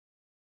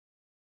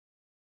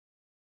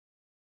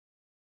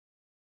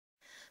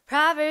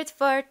Proverbs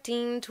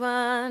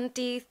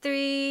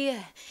 14:23.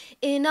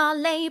 In all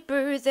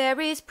labor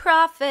there is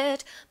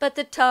profit, but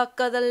the talk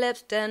of the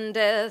lips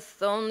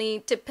tendeth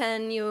only to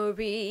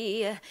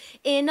penury.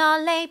 In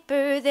all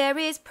labor there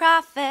is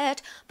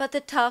profit, but the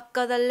talk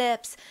of the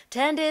lips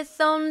tendeth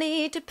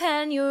only to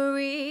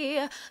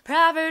penury.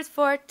 Proverbs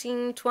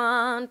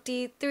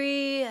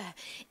 14:23.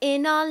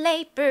 In all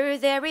labor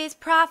there is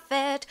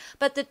profit,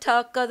 but the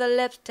talk of the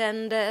lips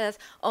tendeth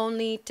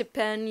only to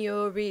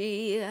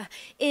penury.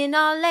 In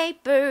all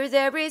labor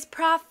there is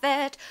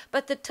profit,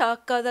 but the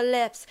talk of the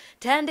lips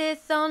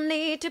tendeth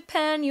only to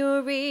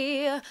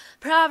penury.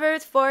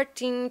 Proverbs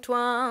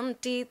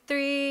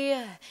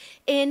 14:23.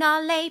 In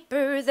all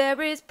labor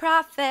there is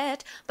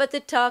profit, but the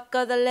talk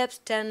of the lips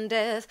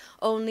tendeth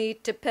only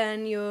to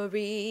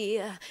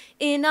penury.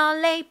 In all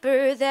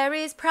labor there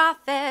is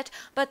profit,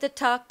 but the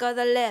talk of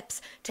the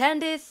lips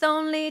tendeth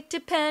only to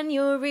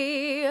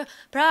penury.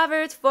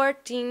 Proverbs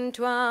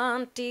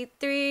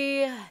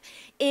 14:23.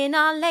 In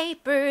all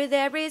labor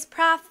there is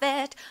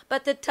profit,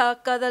 but the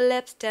talk of the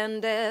lips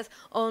tendeth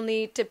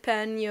only to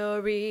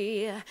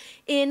penury.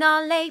 In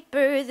all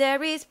labor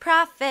there is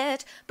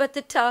profit, but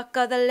the talk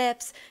of the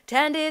lips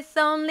tendeth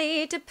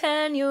only to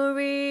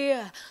penury.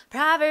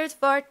 Proverbs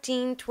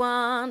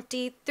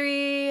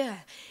 14:23.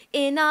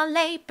 In all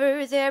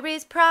labor there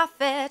is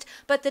profit,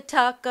 but the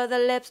talk of the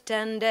lips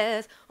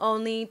tendeth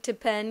only to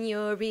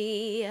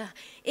penury.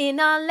 In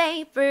all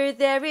labor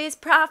there is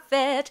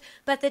profit,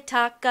 but the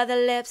talk of the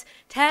lips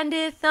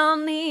tendeth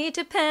only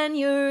to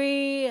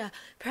penury.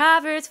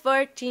 Proverbs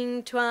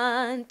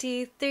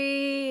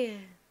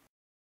 14:23.